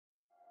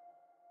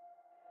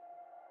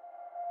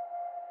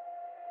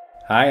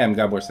Hi, I'm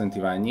Gabor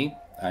Szentivanyi.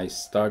 I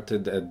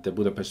started at the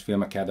Budapest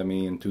Film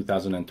Academy in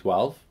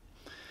 2012.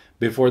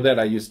 Before that,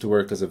 I used to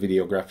work as a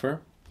videographer.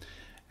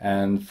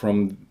 And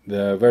from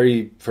the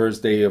very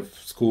first day of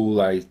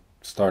school, I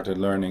started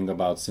learning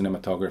about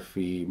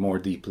cinematography more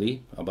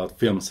deeply, about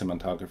film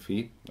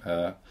cinematography.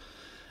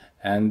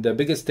 And the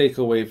biggest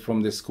takeaway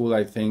from this school,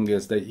 I think,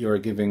 is that you're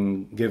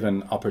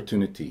given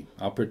opportunity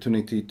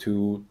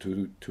to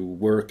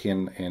work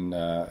in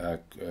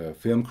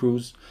film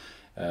crews,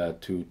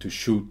 to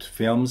shoot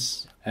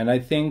films. And I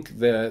think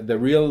the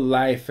real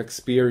life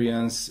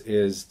experience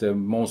is the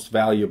most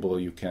valuable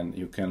you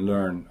can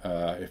learn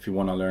if you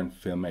want to learn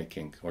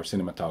filmmaking or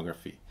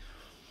cinematography.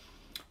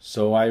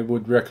 So I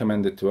would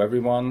recommend it to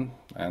everyone,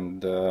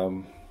 and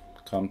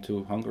come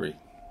to Hungary,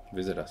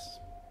 visit us.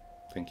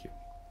 Thank you.